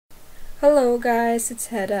Hello guys, it's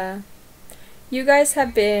Hedda. You guys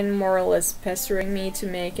have been more or less pestering me to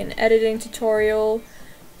make an editing tutorial,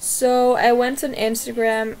 so I went on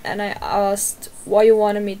Instagram and I asked what you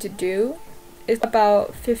wanted me to do. It's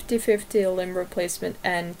about 50-50 limb replacement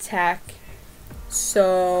and tack,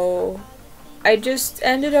 so I just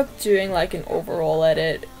ended up doing like an overall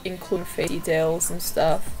edit, including face details and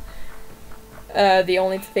stuff. The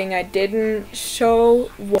only thing I didn't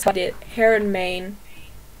show was I did hair and mane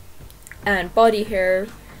and body hair,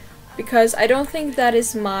 because I don't think that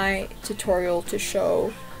is my tutorial to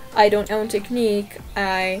show. I don't own technique.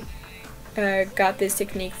 I got this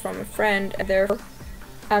technique from a friend, and therefore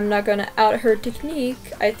I'm not gonna out her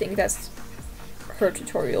technique. I think that's her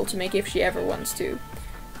tutorial to make if she ever wants to.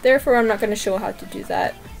 Therefore I'm not gonna show how to do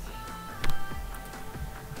that.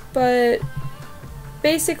 But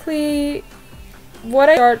basically what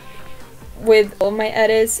I start with all my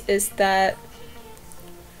edits is that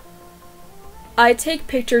I take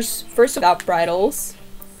pictures first without bridles,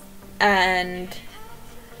 and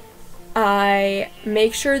I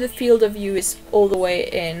make sure the field of view is all the way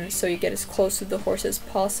in so you get as close to the horse as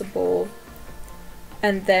possible,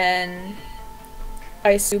 and then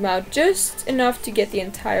I zoom out just enough to get the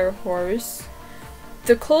entire horse.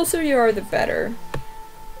 The closer you are, the better.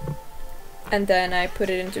 And then I put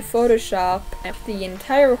it into Photoshop, and the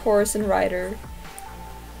entire horse and rider,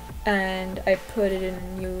 and I put it in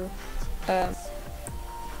a new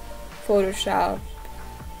Photoshop.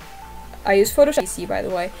 I use Photoshop PC, by the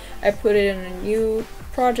way. I put it in a new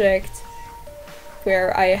project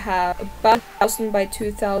where I have about 1000 by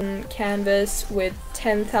 2000 canvas with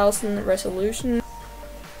 10,000 resolution,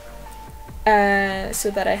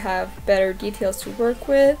 so that I have better details to work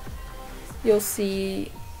with. You'll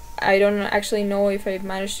see, I don't actually know if I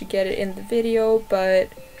managed to get it in the video, but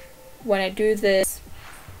when I do this,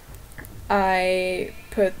 I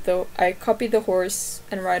copy the horse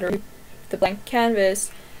and rider, the blank canvas,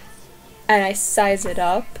 and I size it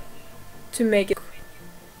up to make it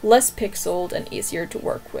less pixeled and easier to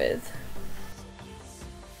work with.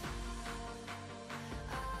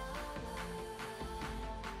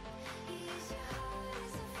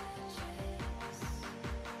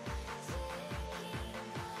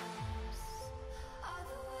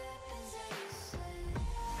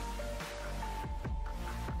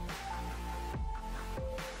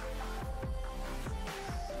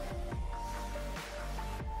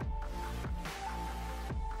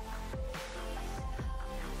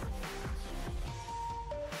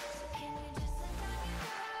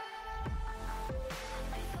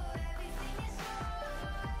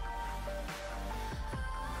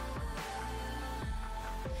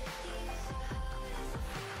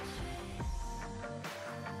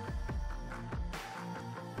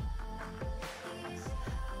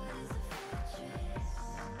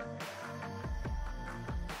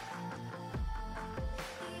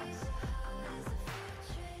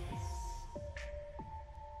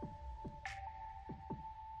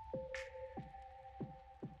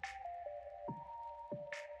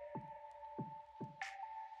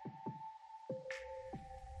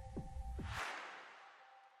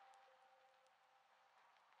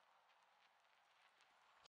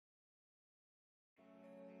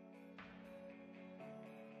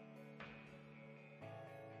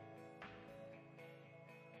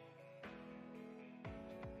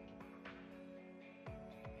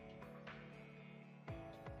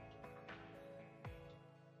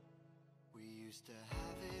 Used to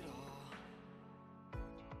have it all.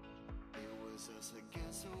 It was us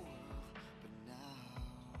against the world, but now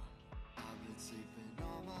I've been sleeping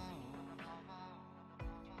on my own,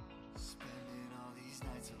 spending all these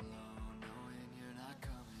nights alone, knowing you're not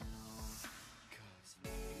coming home. 'Cause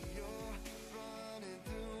you're running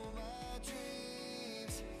through my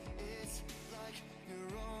dreams. It's like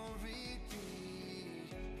you're on repeat.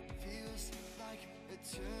 Feels like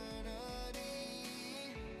eternity.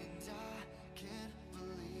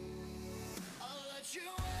 You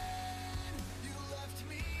in, you left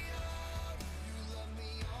me out, you left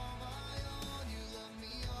me on my own, you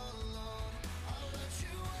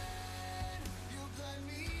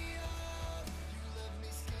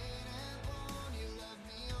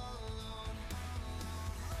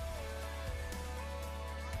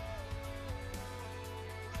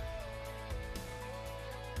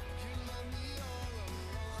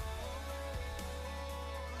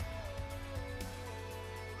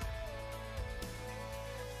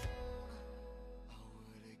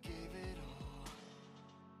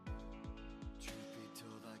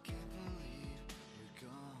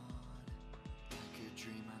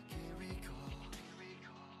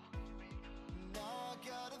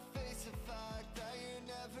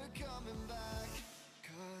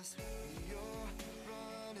You're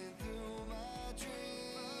running through my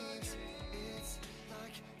dreams. It's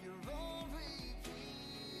like you're on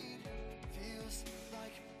repeat. Feels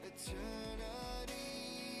like eternity.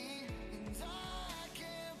 And I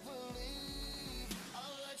can't believe I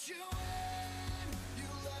let you in. You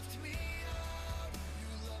left me out. You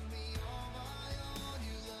left me on my own.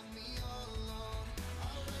 You left me all alone. I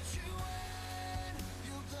let you in.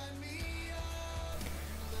 You let me out.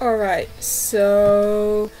 Alright,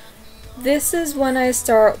 so this is when I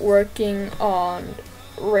start working on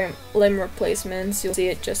limb replacements. You'll see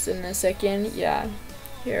it just in a second. Yeah,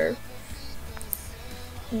 here.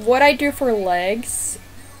 What I do for legs,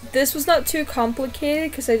 this was not too complicated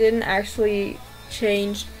because I didn't actually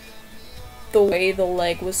change the way the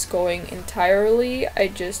leg was going entirely. I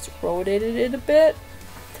just rotated it a bit.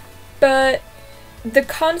 But the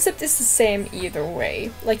concept is the same either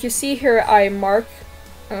way. Like you see here, I mark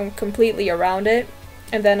completely around it,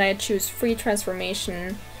 and then I choose free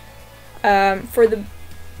transformation. For the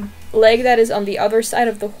leg that is on the other side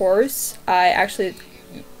of the horse, I actually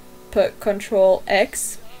put Control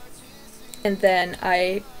X, and then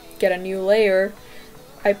I get a new layer.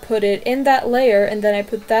 I put it in that layer, and then I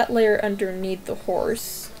put that layer underneath the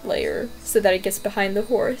horse layer so that it gets behind the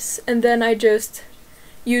horse. And then I just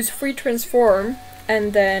use free transform,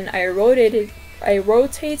 and then I rotate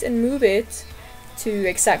and move it to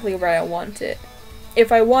exactly where I want it.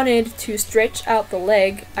 If I wanted to stretch out the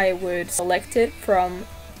leg, I would select it from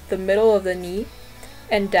the middle of the knee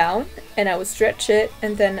and down, and I would stretch it,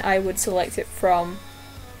 and then I would select it from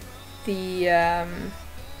the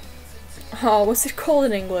what's it called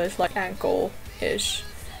in English, like ankle-ish,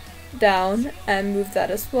 down, and move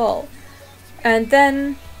that as well. And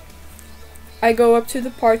then I go up to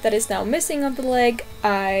the part that is now missing of the leg.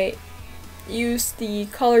 I use the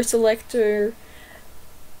color selector.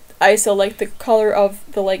 I select the color of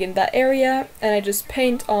the leg in that area, and I just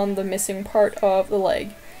paint on the missing part of the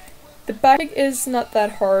leg. The back is not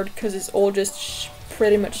that hard because it's all just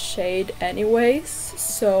pretty much shade anyways,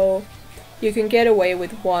 so you can get away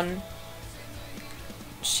with one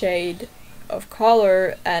shade of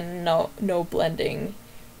color and no blending,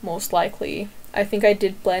 most likely. I think I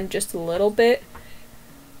did blend just a little bit,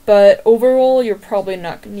 but overall you're probably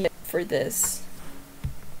not gonna need it for this.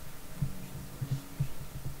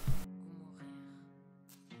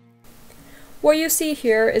 What you see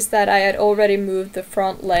here is that I had already moved the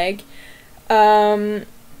front leg. Bandicam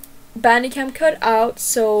cut out,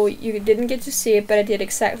 so you didn't get to see it, but I did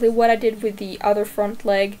exactly what I did with the other front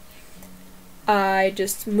leg. I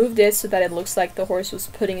just moved it so that it looks like the horse was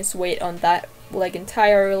putting its weight on that leg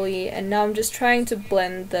entirely, and now I'm just trying to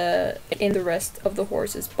blend in the rest of the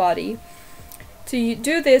horse's body. To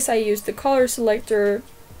do this, I use the color selector.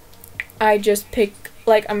 I just pick,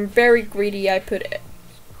 like, I'm very greedy.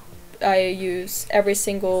 I use every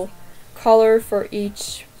single color for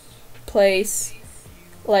each place.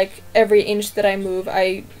 Like every inch that I move,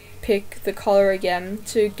 I pick the color again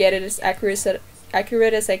to get it as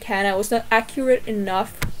accurate as I can. I was not accurate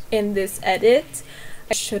enough in this edit.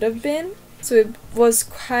 I should have been, so it was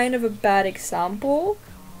kind of a bad example.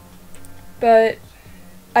 But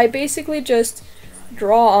I basically just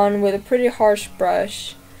draw on with a pretty harsh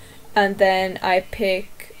brush, and then I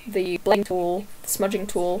pick the blending tool, the smudging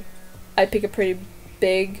tool. I pick a pretty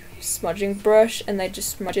big smudging brush and I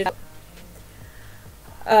just smudge it up.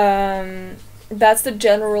 That's the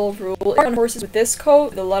general rule on horses with this coat,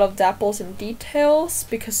 with a lot of dapples and details,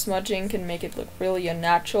 because smudging can make it look really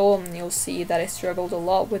unnatural, and you'll see that I struggled a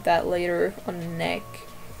lot with that later on the neck.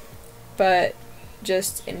 But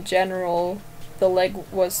just in general, the leg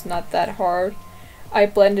was not that hard. I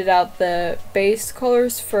blended out the base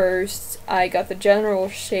colors first. I got the general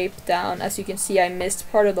shape down. As you can see, I missed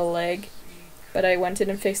part of the leg, but I went in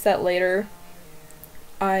and fixed that later.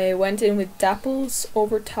 I went in with dapples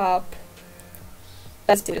over top.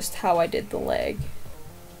 That's just how I did the leg.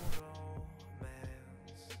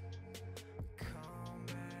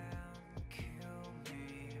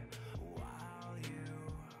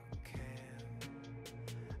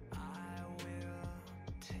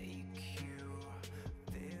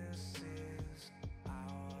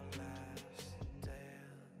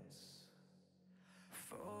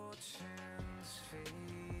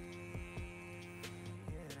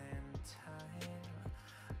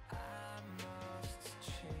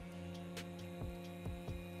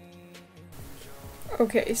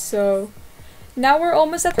 Okay, so now we're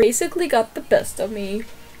almost at basically got the best of me.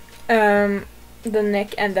 The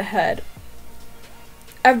neck and the head.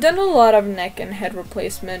 I've done a lot of neck and head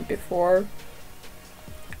replacement before,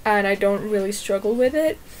 and I don't really struggle with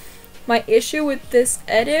it. My issue with this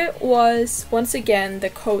edit was, once again, the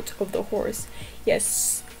coat of the horse.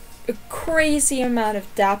 Yes, a crazy amount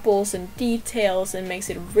of dapples and details, and makes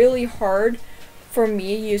it really hard for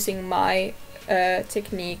me using my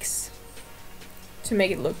techniques to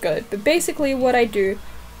make it look good. But basically what I do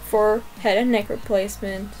for head and neck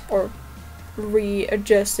replacement, or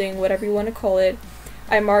readjusting, whatever you want to call it,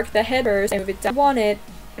 I mark the head first, I move it down, I want it,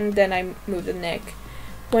 and then I move the neck.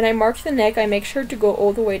 When I mark the neck, I make sure to go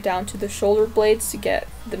all the way down to the shoulder blades to get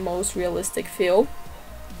the most realistic feel.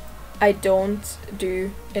 I don't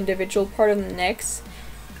do individual part of the neck.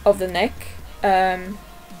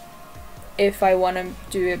 If I want to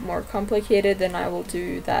do it more complicated, then I will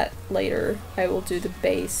do that later. I will do the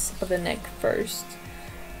base of the neck first.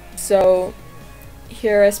 So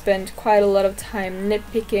here I spent quite a lot of time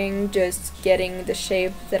nitpicking, just getting the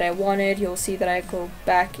shape that I wanted. You'll see that I go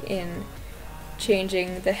back in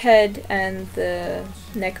changing the head and the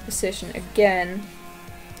neck position again,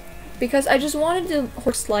 because I just wanted the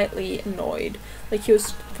horse slightly annoyed, like he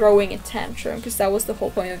was throwing a tantrum, because that was the whole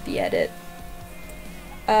point of the edit.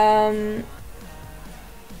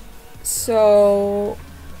 So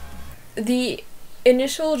the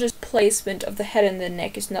initial just placement of the head and the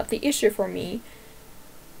neck is not the issue for me.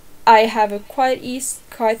 I have a quite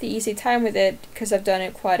the easy time with it because I've done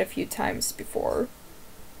it quite a few times before.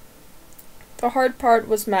 The hard part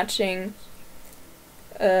was matching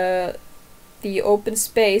the open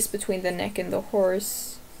space between the neck and the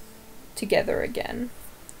horse together again.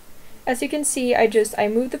 As you can see, I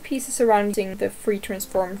move the pieces around using the free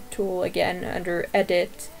transform tool again under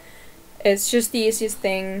edit. It's just the easiest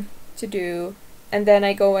thing to do. And then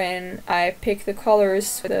I go in, I pick the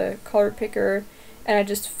colors with the color picker, and I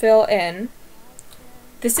just fill in.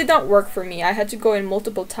 This did not work for me. I had to go in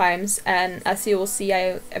multiple times, and as you will see,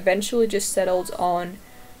 I eventually just settled on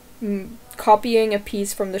copying a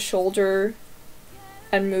piece from the shoulder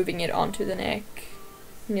and moving it onto the neck.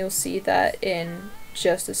 And you'll see that in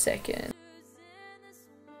just a second.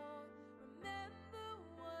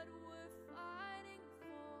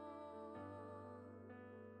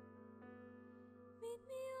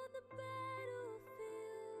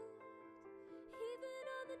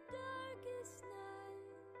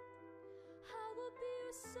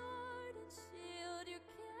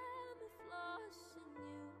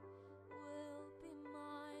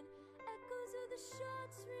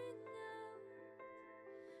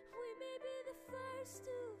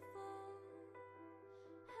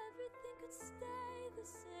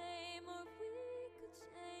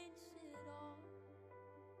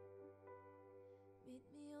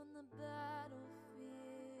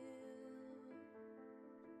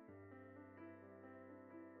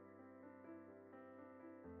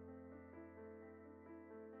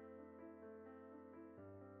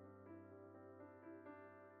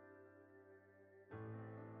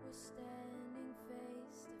 Standing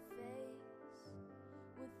face to face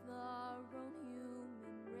with our own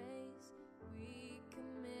human race, we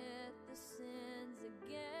commit the sins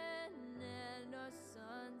again, and our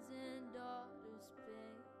sons and daughters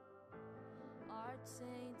pay. Our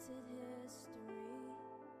tainted history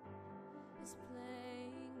is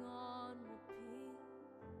playing on repeat,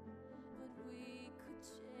 but we could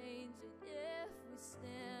change it if we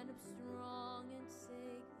stand up strong and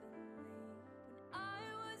take the lead. When I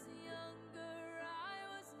was younger, I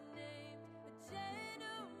was named a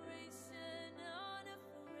generation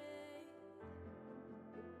unafraid.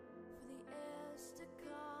 For the heirs to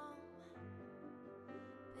come,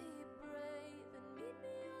 be brave and meet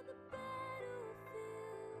me on the battlefield.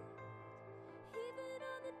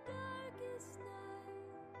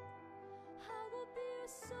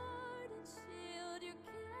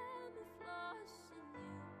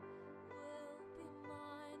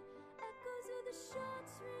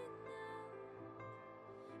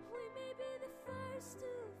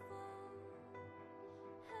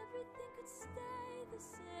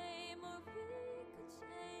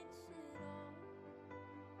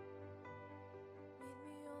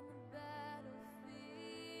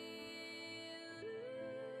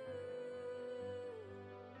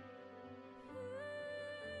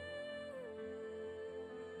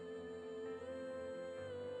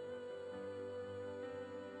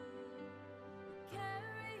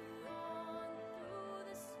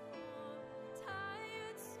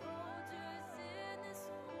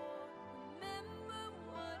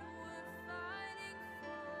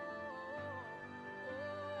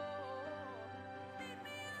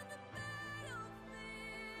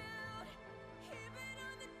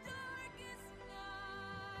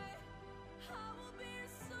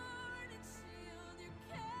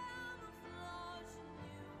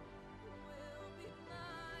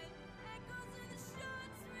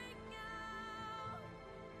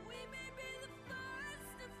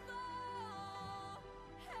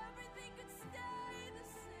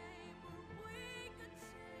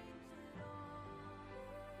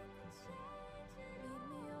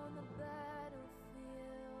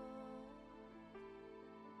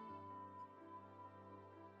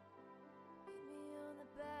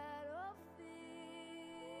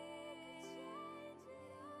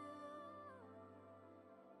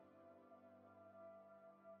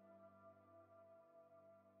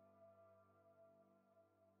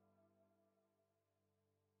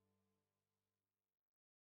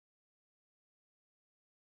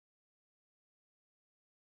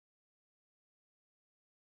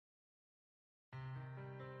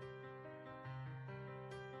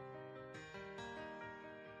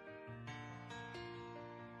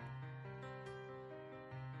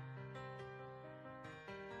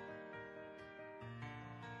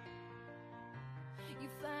 You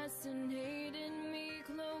fascinated me,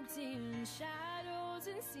 cloaked in shadows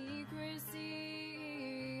and secrecy.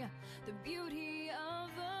 The beauty of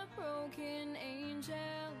a broken angel.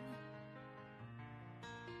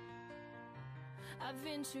 I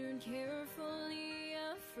ventured carefully,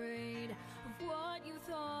 afraid of what you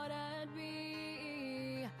thought I'd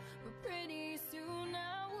be. But pretty soon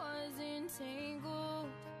I was entangled.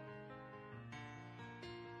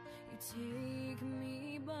 You take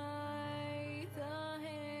me by the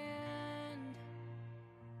hand.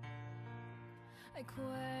 I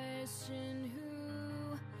question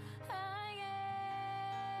who I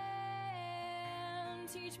am.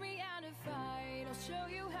 Teach me how to fight, I'll show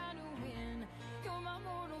you how to win. You're my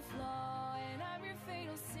mortal flaw, and I'm your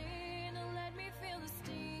fatal sin. And let me feel the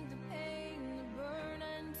sting, the pain, the burn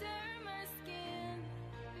under my skin.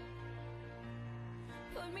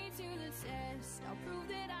 Put me to the test, I'll prove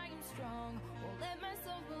that I am strong. Won't let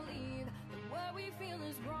myself believe that what we feel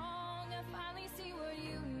is wrong. I finally see what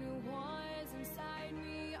you knew was inside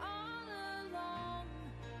me all along.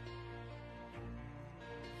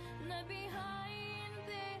 Not behind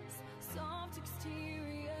this soft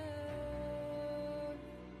exterior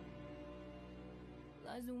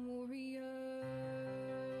lies a warrior.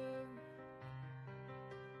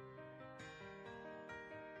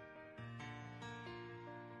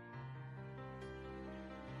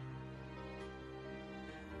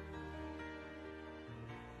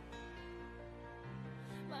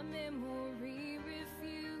 My memory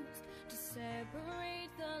refused to separate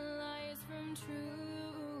the lies from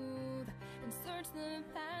truth and search the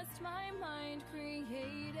past my mind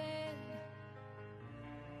created.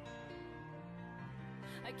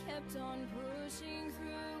 I kept on pushing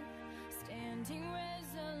through, standing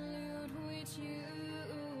resolute with you,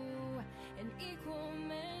 in equal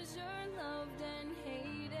measure loved and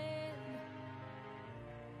hated.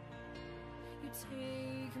 You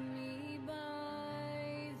take me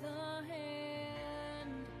by the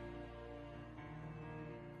hand.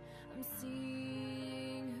 I'm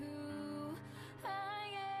seeing who I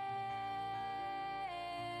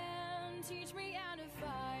am. Teach me how to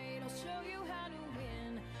fight, I'll show you how to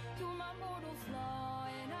win. You're my mortal flaw,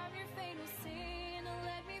 and I'm your fatal sin. And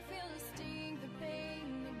let me feel the sting, the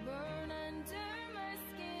pain, the burn under my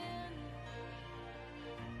skin.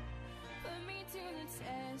 Put me to the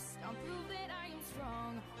test, I'll prove that I am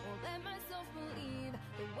strong. Won't let myself believe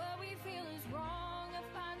that what we feel is wrong. I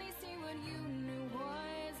finally see what you knew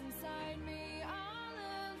was inside me all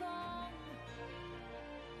along.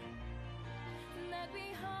 And that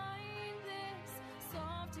behind this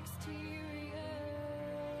soft exterior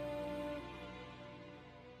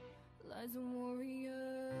lies a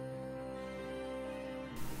warrior.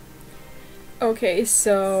 Okay,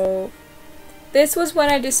 so this was when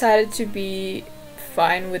I decided to be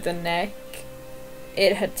fine with the neck.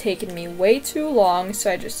 It had taken me way too long,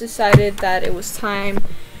 so I just decided that it was time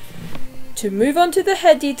to move on to the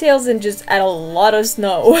head details and just add a lot of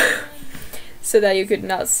snow so that you could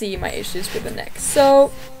not see my issues with the neck.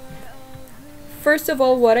 So first of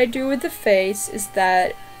all, what I do with the face is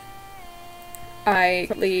that I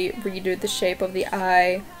redo the shape of the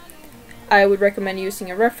eye. I would recommend using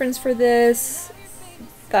a reference for this.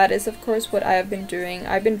 That is of course what I have been doing.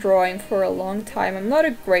 I've been drawing for a long time. I'm not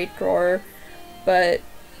a great drawer, but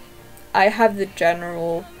I have the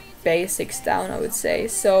general basics down, I would say.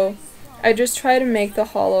 So I just try to make the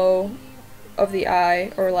hollow of the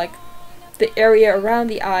eye, or like the area around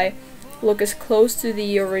the eye, look as close to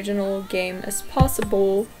the original game as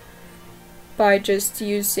possible by just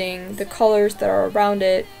using the colors that are around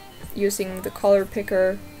it, using the color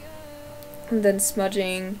picker, and then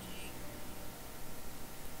smudging.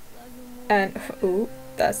 And ooh,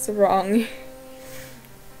 that's wrong.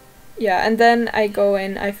 Yeah, and then I go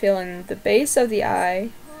in, I fill in the base of the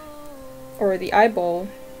eye, or the eyeball.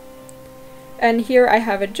 And here I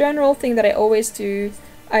have a general thing that I always do.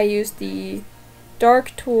 I use the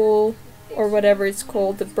dark tool, or whatever it's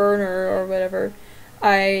called, the burner or whatever.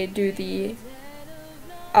 I do the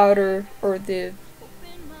outer, or the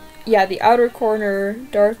outer corner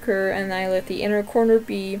darker, and I let the inner corner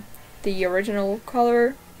be the original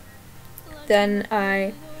color. Then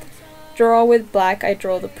I draw with black, I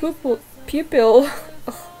draw the pupil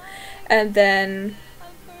and then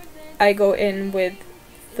I go in with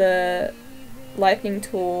the lightning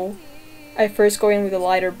tool. I first go in with a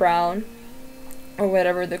lighter brown, or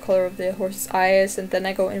whatever the color of the horse's eye is, and then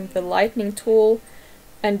I go in with the lightning tool,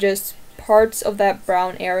 and just parts of that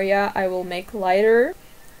brown area I will make lighter,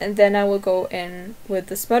 and then I will go in with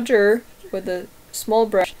the smudger with a small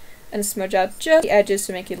brush and smudge out just the edges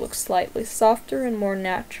to make it look slightly softer and more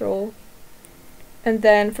natural. And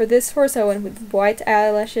then for this horse I went with white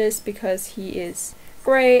eyelashes because he is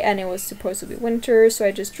gray and it was supposed to be winter, so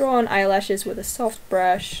I just draw on eyelashes with a soft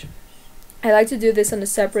brush. I like to do this on a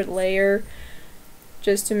separate layer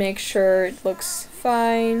just to make sure it looks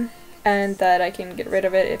fine and that I can get rid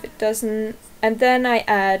of it if it doesn't. And then I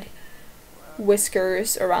add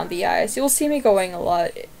whiskers around the eyes. You'll see me going a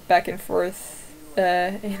lot back and forth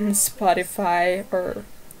in Spotify or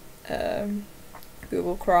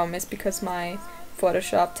Google Chrome is because my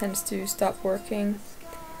Photoshop tends to stop working.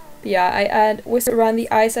 But yeah, I add whiskers around the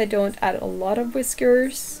eyes. I don't add a lot of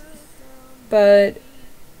whiskers, but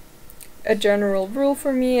a general rule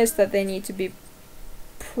for me is that they need to be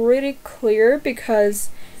pretty clear because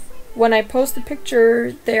when I post the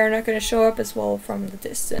picture, they are not going to show up as well from the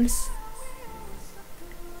distance.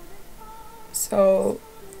 So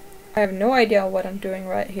I have no idea what I'm doing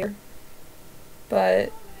right here,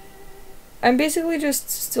 but I'm basically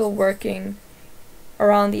just still working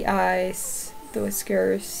around the eyes, the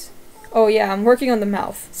whiskers. Oh yeah, I'm working on the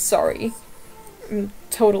mouth, sorry. I'm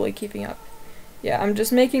totally keeping up. Yeah, I'm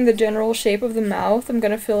just making the general shape of the mouth. I'm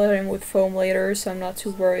gonna fill it in with foam later, so I'm not too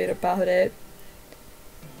worried about it.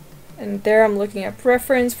 And there I'm looking at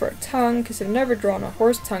reference for a tongue, because I've never drawn a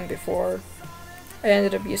horse tongue before. I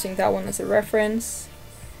ended up using that one as a reference.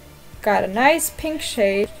 Got a nice pink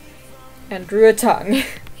shade, and drew a tongue.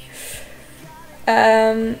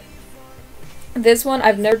 This one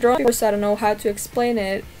I've never drawn before, so I don't know how to explain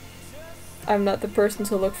it. I'm not the person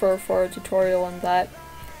to look for a tutorial on that.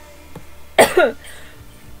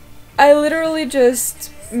 I literally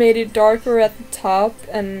just made it darker at the top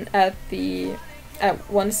and at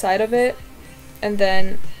one side of it, and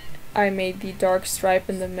then I made the dark stripe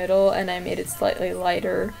in the middle and I made it slightly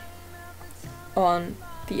lighter on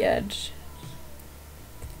the edge.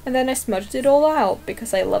 And then I smudged it all out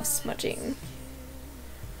because I love smudging.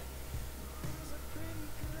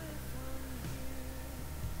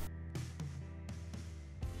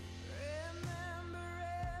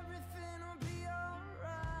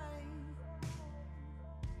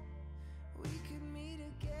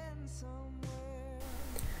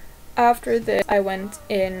 After this, I went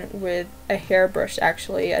in with a hairbrush,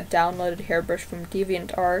 actually, a downloaded hairbrush from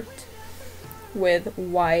DeviantArt with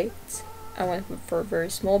white. I went for a very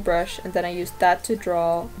small brush, and then I used that to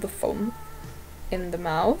draw the foam in the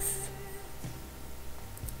mouth.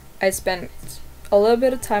 I spent a little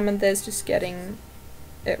bit of time on this, just getting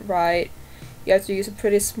it right. You have to use a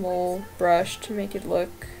pretty small brush to make it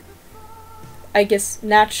look, I guess,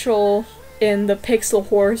 natural in the pixel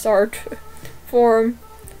horse art form.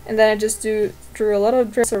 And then I just drew a lot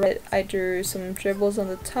of dribbles around it. I drew some dribbles on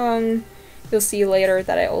the tongue. You'll see later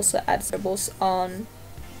that I also add dribbles on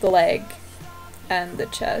the leg and the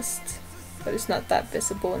chest. But it's not that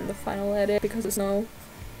visible in the final edit because there's no...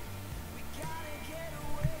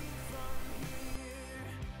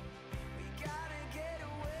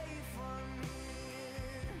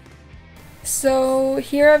 So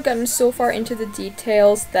here I've gotten so far into the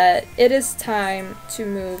details that it is time to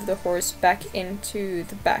move the horse back into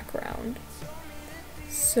the background.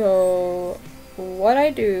 So what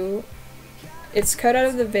I do, it's cut out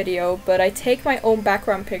of the video, but I take my own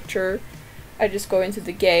background picture. I just go into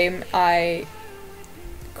the game, I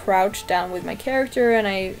crouch down with my character and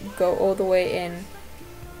I go all the way in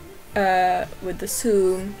with the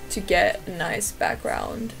zoom to get a nice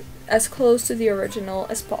background, as close to the original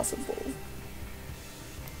as possible.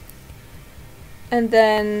 And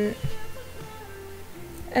then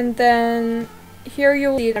here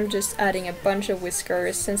you'll see I'm just adding a bunch of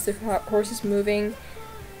whiskers. Since the horse is moving,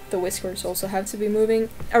 the whiskers also have to be moving.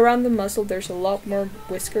 Around the muzzle there's a lot more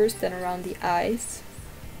whiskers than around the eyes.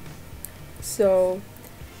 So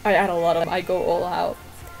I add a lot of them. I go all out.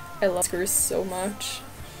 I love whiskers so much.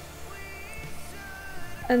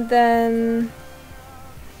 And then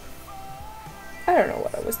I don't know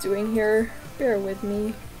what I was doing here. Bear with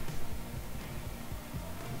me.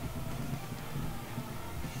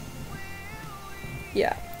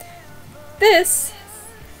 Yeah, this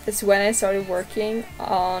is when I started working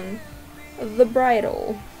on the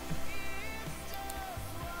bridle.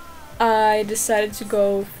 I decided to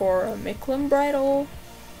go for a Micklem bridle.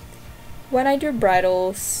 When I do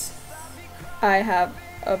bridles, I have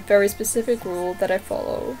a very specific rule that I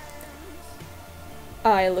follow.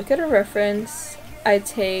 I look at a reference, I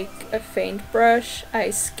take a faint brush, I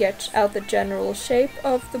sketch out the general shape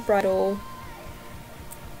of the bridle,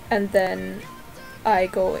 and then I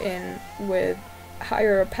go in with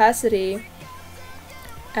higher opacity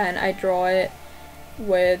and I draw it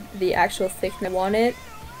with the actual thickness I want it.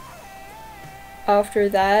 After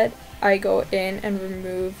that, I go in and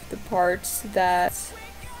remove the parts that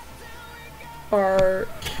are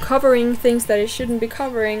covering things that it shouldn't be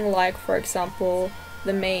covering, like for example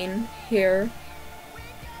the mane here.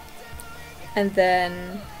 And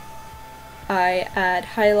then I add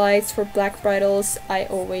highlights for black bridles. I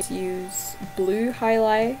always use blue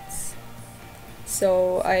highlights,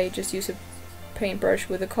 so I just use a paintbrush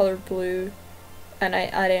with the color blue and I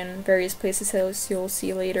add in various places as you'll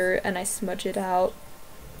see later, and I smudge it out.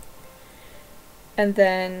 And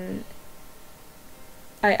then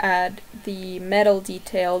I add the metal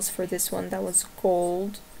details. For this one that was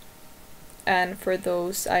gold, and for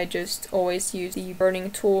those I just always use the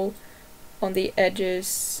burning tool on the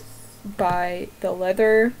edges by the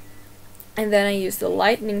leather, and then I use the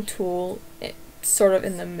lightning tool sort of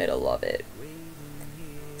in the middle of it.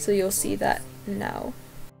 So you'll see that now.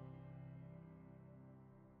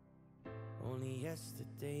 Only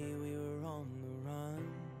yesterday we were on the run.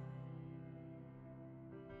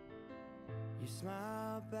 You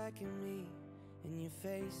smiled back at me and your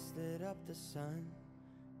face lit up the sun.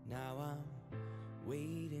 Now I'm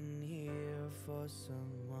waiting here for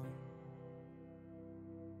someone.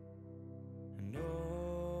 And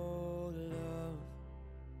oh love,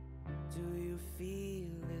 do you feel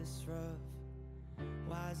this rough?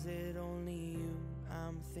 Why is it only you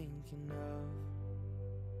I'm thinking of?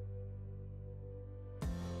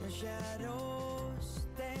 My shadows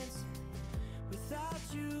dance without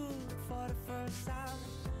you for the first time.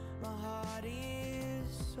 My heart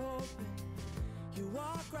is open. You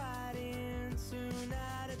walk right in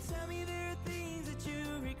tonight and tell me there are things that you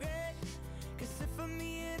regret. Cause if I'm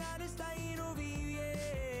being honest, I ain't over you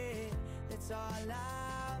yet. That's all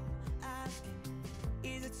I'm asking.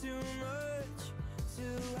 Is it too much to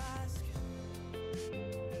ask?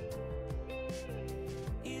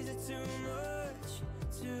 Is it too much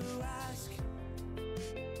to ask?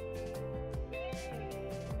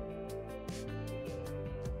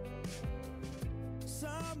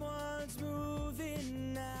 Someone's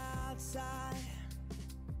moving outside.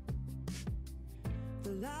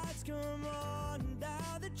 The lights come on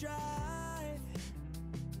down the drive.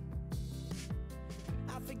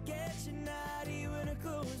 I forget you're not here when I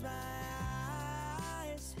close my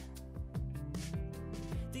eyes.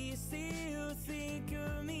 Do you still think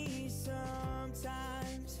of me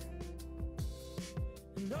sometimes?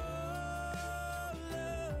 And oh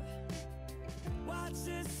love, watch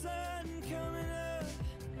the sun coming up.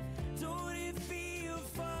 Don't it feel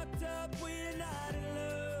fucked up when you're not in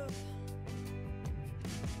love?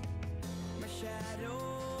 My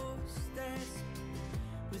shadows dance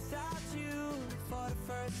without you for the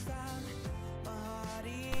first time. My heart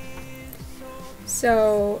is so.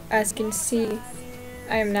 So as you can see,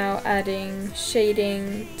 I am now adding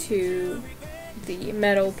shading to the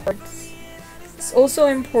metal parts. It's also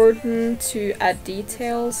important to add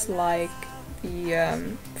details like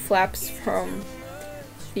the flaps from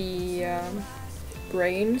the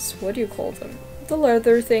reins. What do you call them? The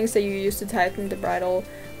leather things that you use to tighten the bridle,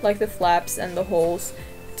 like the flaps and the holes.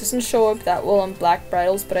 It doesn't show up that well on black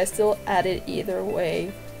bridles, but I still add it either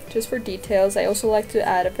way, just for details. I also like to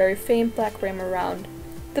add a very faint black rim around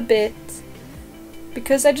the bit,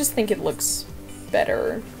 because I just think it looks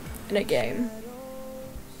better in a game.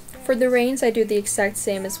 For the reins, I do the exact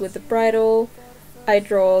same as with the bridle. I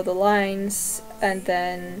draw the lines, and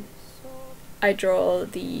then I draw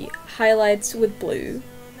the highlights with blue.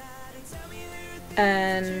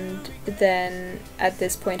 And then at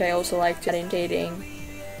this point I also like to add in shading.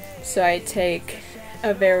 So I take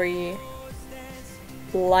a very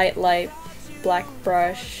light black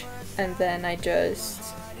brush, and then I just...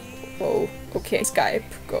 Whoa, okay, Skype,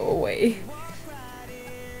 go away.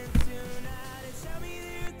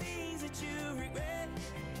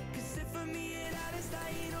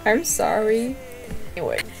 I'm sorry.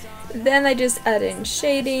 Anyway, then I just add in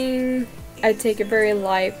shading. I take a very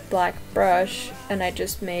light black brush and I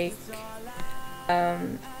just make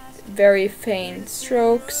very faint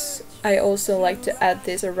strokes. I also like to add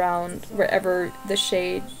this around wherever the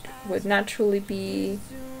shade would naturally be.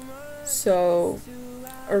 So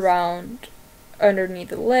around underneath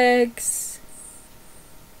the legs,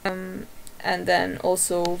 and then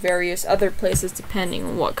also various other places depending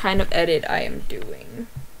on what kind of edit I am doing.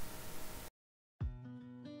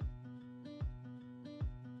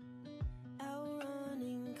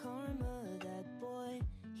 Outrunning karma, that boy,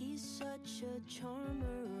 he's such a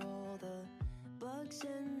charmer. All the bugs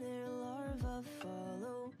and their larvae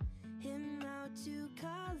follow him out to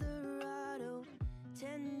Colorado.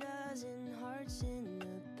 10 dozen hearts in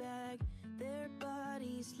a bag, their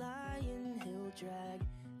bodies lying, he'll drag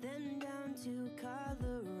them down to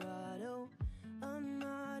Colorado. A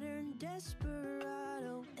modern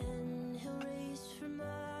desperado, and he'll race for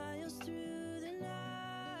miles through the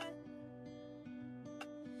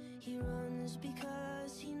He runs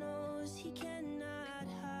because he knows he cannot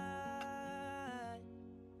hide.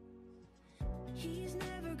 He's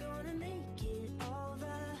never gonna make it. All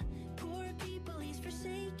the poor people he's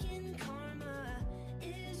forsaken. Karma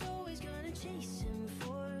is always gonna chase him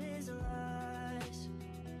for his lies.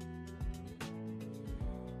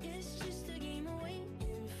 It's just a game of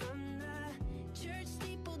waiting from the church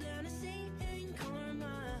steeple down to Satan.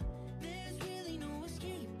 Karma, there's really no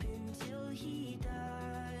escaping till he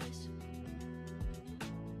dies.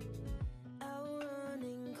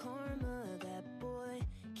 Outrunning karma, that boy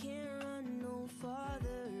can't run no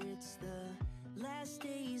farther. It's the last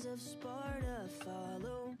days of Sparta.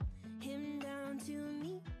 Follow him down to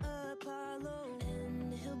meet Apollo,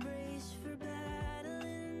 and he'll brace for battle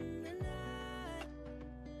in the night.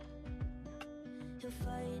 He'll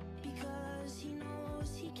fight because he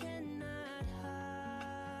knows he cannot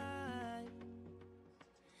hide.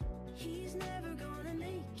 He's never gonna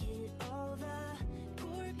make it. All the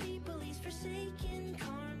poor people he's forsaken.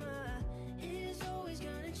 Karma is always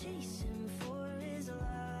gonna chase him for his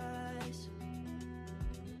lies.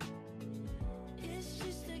 It's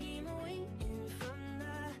just a game of waiting from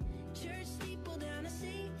the church steeple down to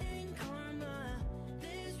Satan. Karma,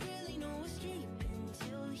 there's really no escaping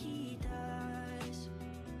till he dies.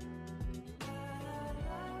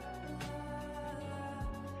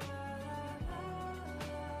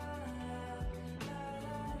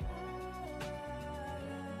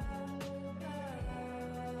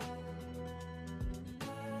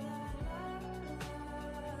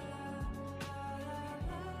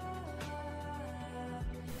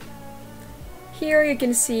 Here you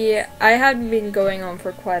can see I had been going on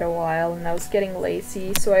for quite a while and I was getting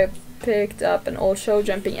lazy, so I picked up an old show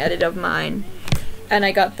jumping edit of mine and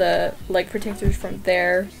I got the leg protectors from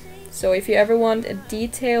there. So if you ever want a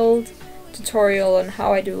detailed tutorial on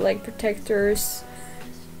how I do leg protectors,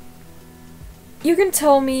 you can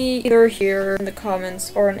tell me either here in the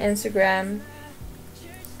comments or on Instagram,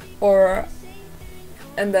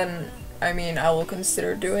 and then I will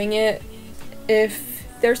consider doing it if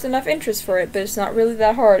there's enough interest for it, but it's not really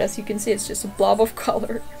that hard. As you can see, it's just a blob of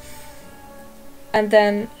color. And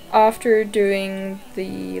then after doing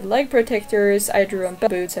the leg protectors, I drew on bell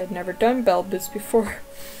boots. I'd never done bell boots before.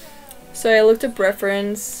 So I looked up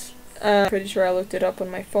reference. Pretty sure I looked it up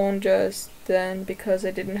on my phone just then because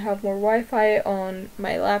I didn't have more Wi-Fi on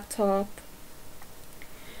my laptop.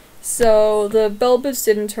 So the bell boots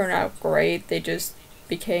didn't turn out great. They just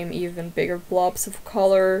became even bigger blobs of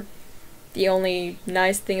color. The only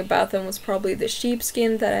nice thing about them was probably the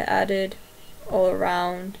sheepskin that I added all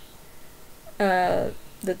around the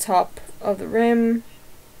top of the rim,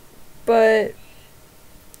 but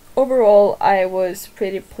overall I was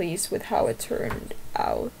pretty pleased with how it turned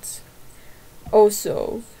out.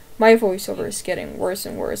 Also, my voiceover is getting worse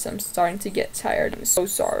and worse. I'm starting to get tired. I'm so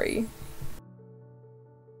sorry.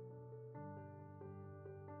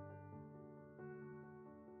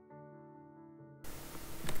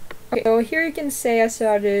 Okay, so here you can say I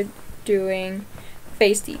started doing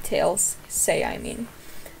face details.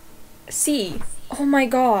 See. Oh my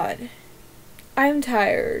god. I'm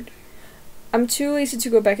tired. I'm too lazy to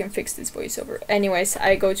go back and fix this voiceover. Anyways,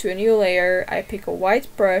 I go to a new layer, I pick a white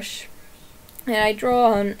brush, and I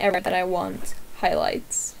draw on everything that I want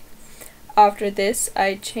highlights. After this,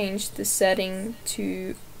 I change the setting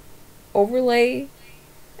to overlay,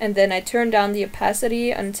 and then I turn down the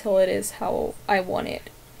opacity until it is how I want it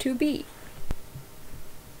to be.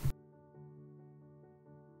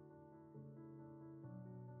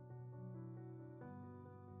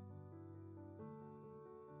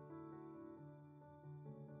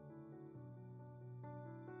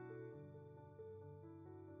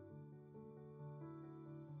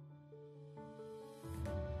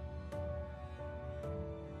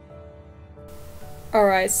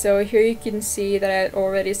 Alright, so here you can see that I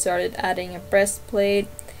already started adding a breastplate.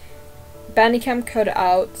 Bandicam cut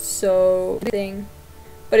out, so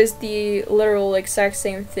but it's the literal exact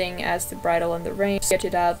same thing as the bridle and the rein. Sketch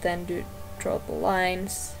it out, then draw the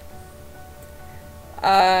lines.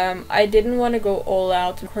 I didn't want to go all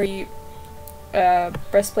out and create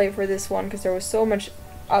breastplate for this one because there was so much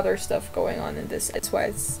other stuff going on in this. That's why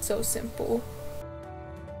it's so simple.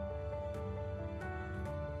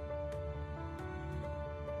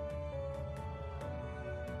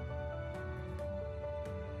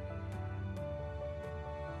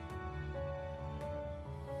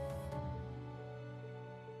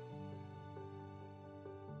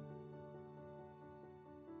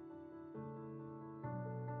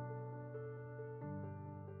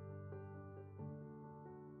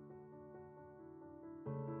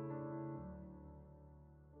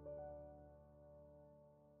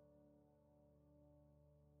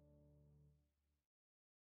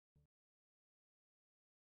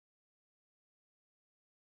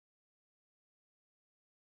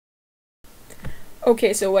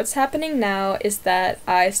 Okay, so what's happening now is that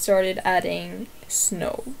I started adding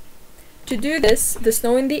snow. To do this, the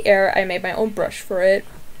snow in the air, I made my own brush for it.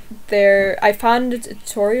 I found a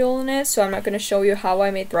tutorial on it, so I'm not going to show you how I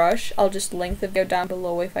made brush. I'll just link the video down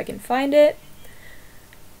below if I can find it.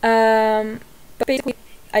 But basically,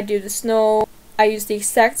 I do the snow. I use the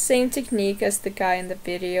exact same technique as the guy in the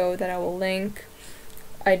video that I will link.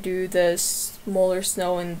 I do the smaller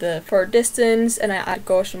snow in the far distance, and I add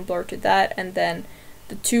Gaussian blur to that, and then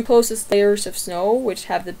the two closest layers of snow, which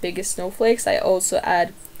have the biggest snowflakes, I also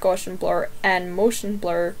add Gaussian blur and motion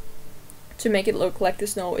blur to make it look like the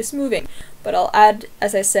snow is moving. But I'll add,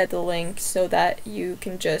 as I said, the link so that you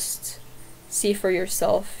can just see for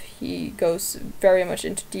yourself. He goes very much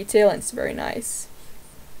into detail and it's very nice.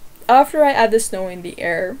 After I add the snow in the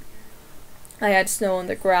air, I add snow on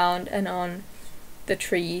the ground and on the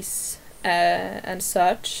trees and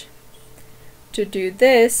such. To do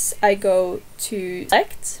this, I go to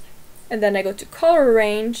select, and then I go to color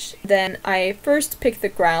range, then I first pick the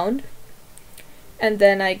ground, and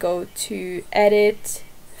then I go to edit,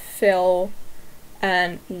 fill,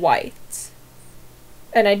 and white.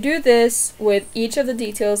 And I do this with each of the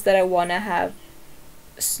details that I want to have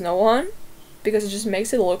snow on, because it just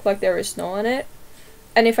makes it look like there is snow on it.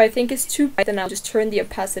 And if I think it's too bright, then I'll just turn the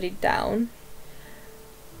opacity down.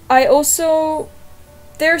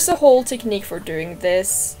 There's a whole technique for doing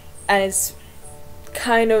this, and it's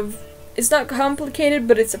not complicated,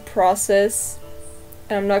 but it's a process.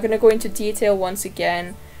 And I'm not going to go into detail once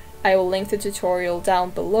again. I will link the tutorial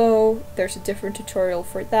down below. There's a different tutorial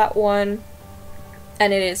for that one,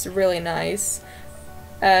 and it is really nice.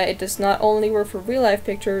 It does not only work for real life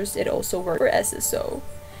pictures, it also works for SSO.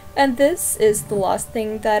 And this is the last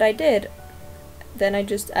thing that I did. Then I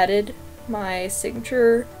just added my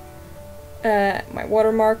signature, my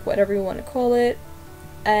watermark, whatever you want to call it,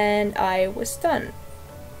 and I was done.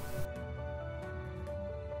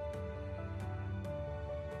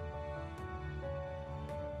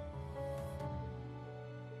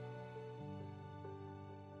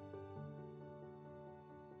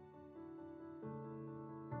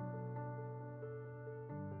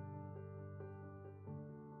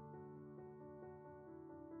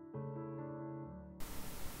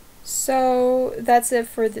 So that's it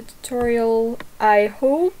for the tutorial. I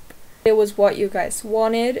hope it was what you guys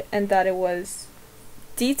wanted and that it was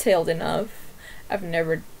detailed enough. I've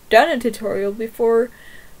never done a tutorial before,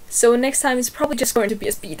 so next time it's probably just going to be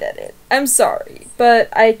a speed edit. I'm sorry,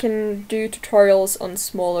 but I can do tutorials on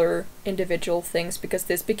smaller individual things because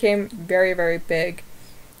this became very, very big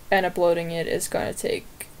and uploading it is going to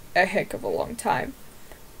take a heck of a long time.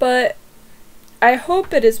 But I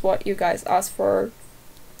hope it is what you guys asked for.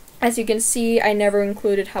 As you can see, I never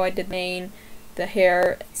included how I did the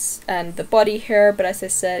hair and the body hair, but as I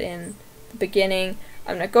said in the beginning,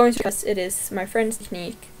 I'm not going to because it is my friend's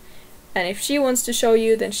technique. And if she wants to show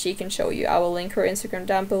you, then she can show you. I will link her Instagram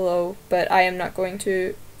down below, but I am not going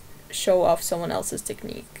to show off someone else's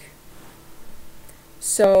technique.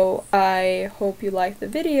 So I hope you liked the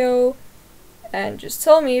video, and just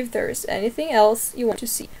tell me if there is anything else you want to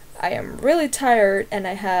see. I am really tired and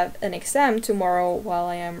I have an exam tomorrow while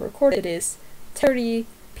I am recording. It is 10:30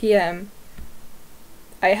 p.m.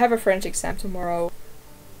 I have a French exam tomorrow.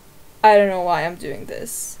 I don't know why I'm doing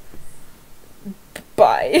this.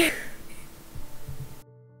 Bye.